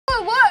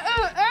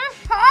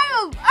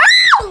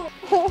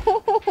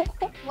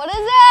What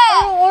is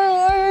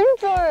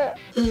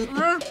it?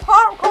 There's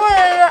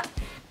popcorn.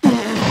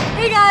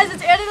 Hey guys,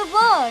 it's Hayley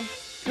Leblanc.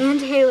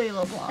 And Hayley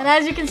Leblanc. And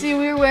as you can see,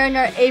 we're wearing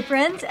our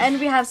aprons and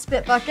we have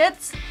spit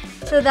buckets.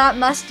 So that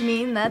must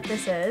mean that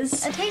this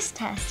is a taste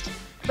test.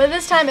 But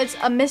this time it's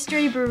a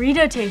mystery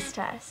burrito taste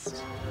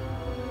test.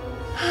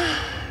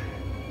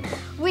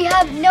 We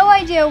have no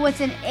idea what's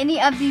in any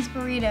of these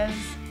burritos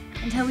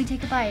until we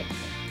take a bite.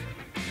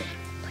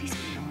 Please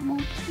be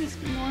normal, please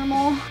be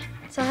normal.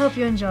 So I hope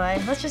you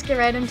enjoy. Let's just get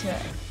right into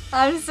it.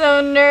 I'm so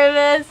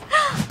nervous.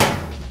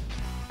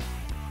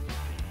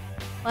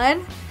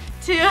 1,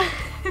 2,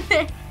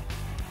 3.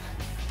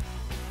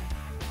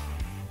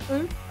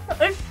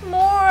 It's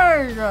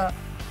s'mores!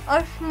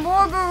 A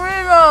s'more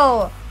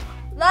burrito!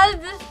 That is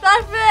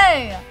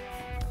disgusting!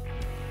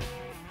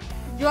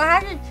 Do I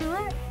have to chew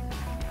it?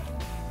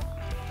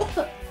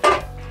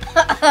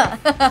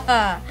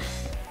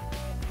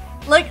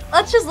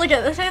 Let's just look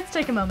at this. Let's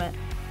take a moment.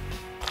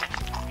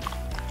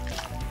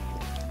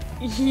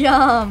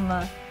 Yum!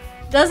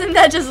 Doesn't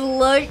that just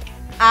look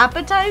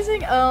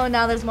appetizing? Oh,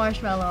 now there's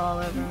marshmallow all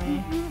over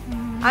me.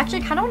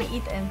 Actually, I kind of want to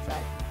eat the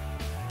inside.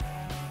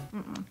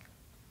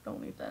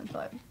 Don't eat the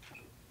inside.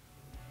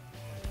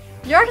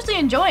 You're actually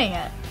enjoying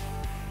it.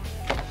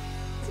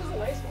 This is a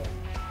nice one.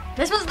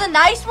 This was the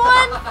nice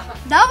one?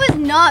 That was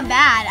not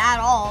bad at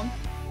all.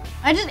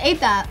 I just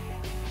ate that.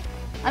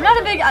 I'm not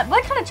a big,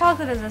 what kind of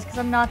chocolate is this? Because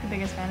I'm not the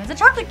biggest fan. Is it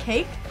chocolate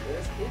cake?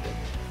 Yes, cake.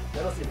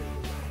 That'll see it.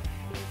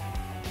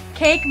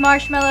 Cake,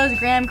 marshmallows,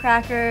 graham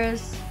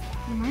crackers.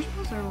 The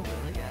marshmallows are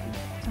really good.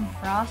 Some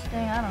frosting,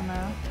 I don't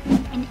know.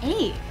 An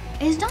 8.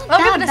 It's not I'll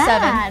that give it a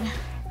bad. 7.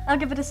 I'll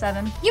give it a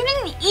 7. You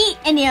didn't eat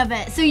any of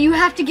it, so you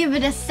have to give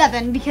it a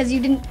 7 because you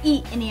didn't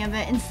eat any of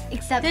it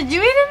except. Did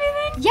you eat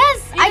anything?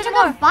 Yes, You I did took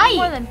more. a bite.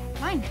 More than.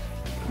 Fine.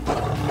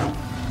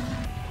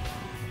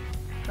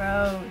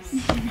 Gross.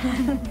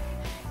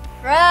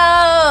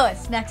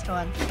 Gross. Next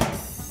one.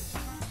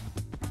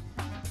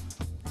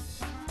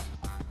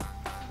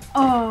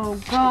 Oh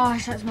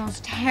gosh, that smells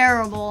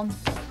terrible.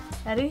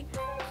 Ready?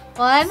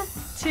 1,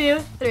 2,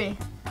 3. Is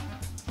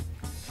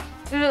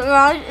it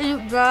bad? Is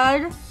it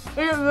bad? Is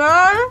it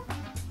bad?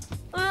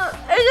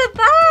 Is it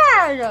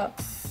bad?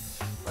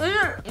 Is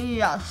it?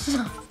 Yes.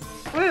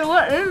 Wait,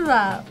 what is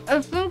that?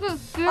 I think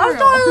it's I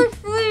thought it was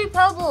Fruity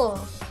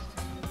Pebbles.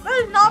 That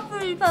is not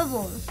Fruity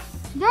Pebbles.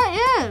 That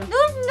is. No,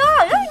 it's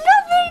not. That's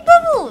not Fruity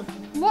Pebbles.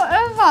 What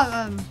is that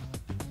then?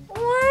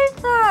 What is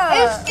that?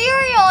 It's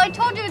cereal. I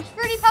told you it's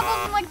Fruity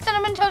Pebbles and like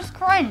Cinnamon Toast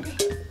Crunch.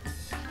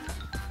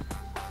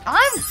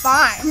 I'm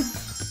fine.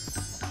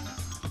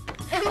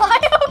 Am I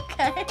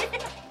okay?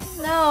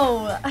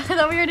 No. I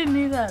thought we already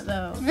knew that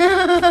though.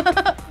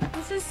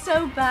 This is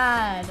so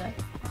bad.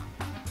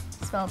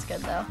 It smells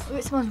good though. Ooh,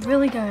 it smells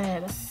really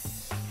good.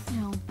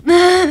 No.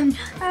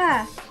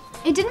 Ah.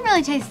 It didn't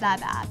really taste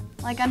that bad.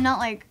 Like I'm not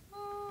like.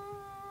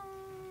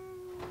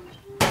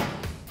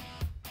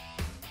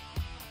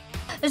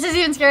 This is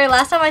even scary.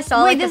 Last time I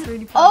saw Wait, like this. the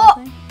Fruity Pebbles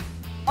thing.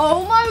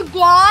 Oh my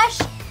gosh.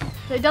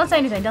 So don't say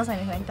anything. Don't say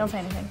anything. Don't say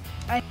anything.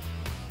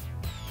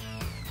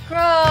 Gross.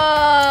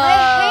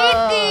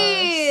 I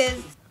hate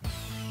these.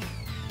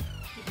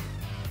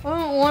 I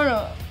don't want it.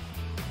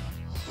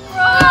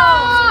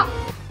 Ah!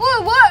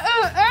 Wait, what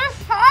is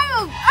inside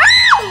of?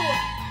 Ow!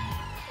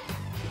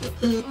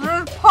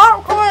 There's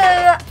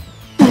popcorn.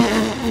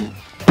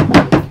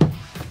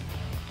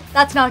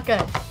 That's not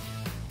good.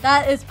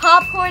 That is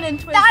popcorn and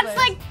Twizzlers. That's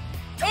like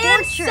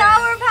and torture.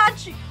 Sour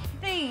Patch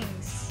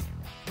things.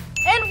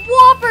 And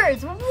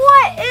Whoppers.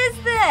 What is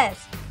this?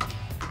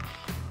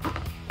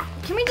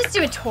 Can we just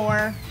do a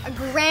tour? A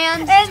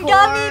grand And tour?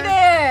 gummy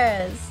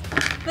bears.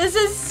 This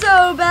is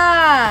so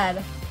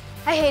bad.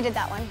 I hated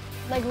that one.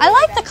 Like I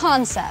like the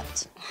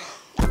concept.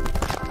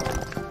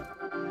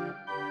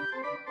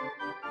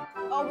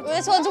 Oh,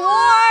 this one's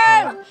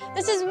warm.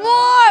 This is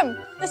warm.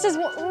 This is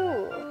warm.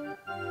 Ooh.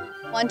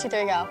 1, 2,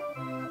 3, go.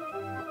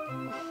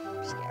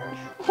 I'm scared.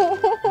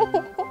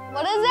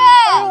 What is it?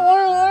 I don't want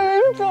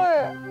to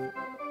learn it.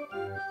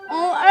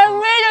 Oh, I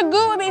made a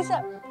goo with me.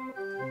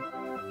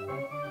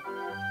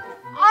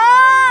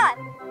 Ah!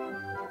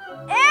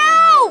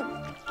 Ew!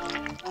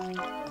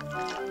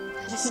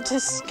 This is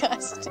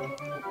disgusting.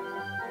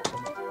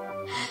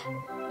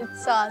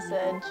 It's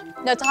sausage.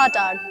 No, it's a hot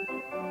dog.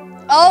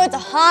 Oh, it's a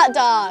hot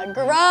dog.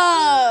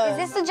 Gross.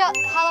 Is this the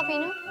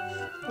jalapeno?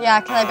 Yeah,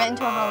 because I bit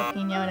into a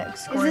jalapeno and it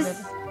squirted.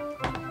 this-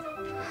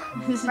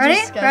 This is Ready?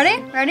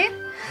 disgusting. Ready? Ready?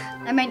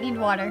 I might need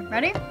water.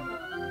 Ready?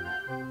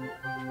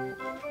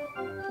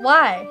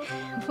 Why?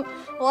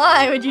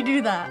 Why would you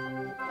do that?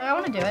 I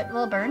want to do it. A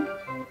little burn.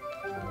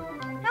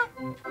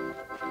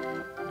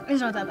 It's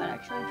not that bad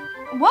actually.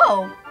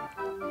 Whoa.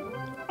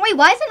 Wait,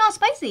 why is it not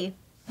spicy?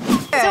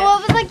 So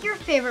what was like your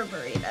favorite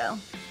burrito?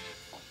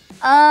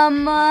 I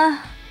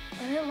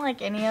didn't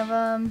like any of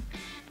them,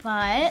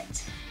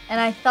 but, and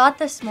I thought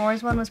the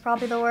s'mores one was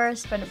probably the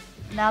worst, but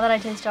now that I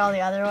tasted all the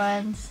other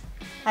ones,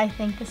 I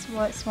think the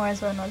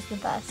s'mores one was the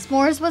best.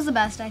 S'mores was the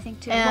best, I think,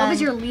 too. What was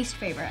your least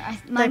favorite?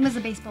 Mine was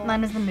the baseball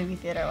Mine one. was the movie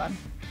theater one.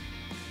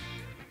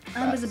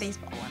 Mine was the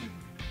baseball one.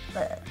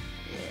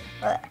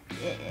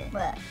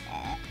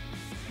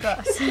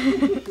 Gross.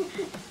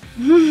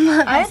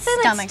 I'd say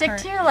like stick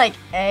to your like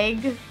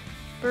egg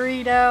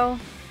burrito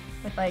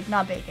with like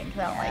not bacon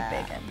because I don't like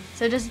bacon.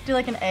 So just do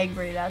like an egg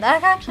burrito.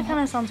 That actually kind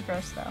of sounds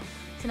gross though.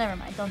 So never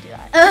mind, don't do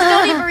that. Just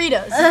don't eat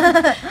burritos.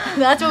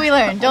 That's what we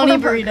learned. Don't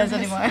eat burritos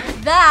anymore.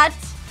 That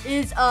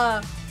is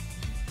a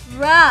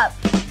wrap,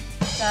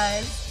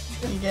 guys.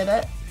 You get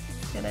it?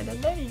 Good, I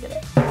did that. You get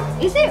it.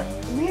 Is it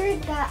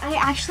weird that I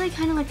actually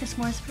kind of like the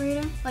s'mores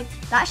burrito? Like,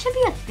 that should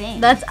be a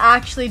thing. That's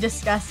actually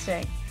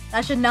disgusting.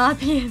 That should not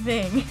be a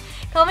thing.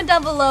 Comment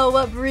down below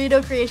what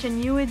burrito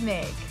creation you would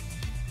make.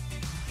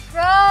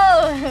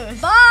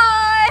 Gross.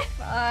 Bye.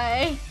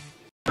 Bye.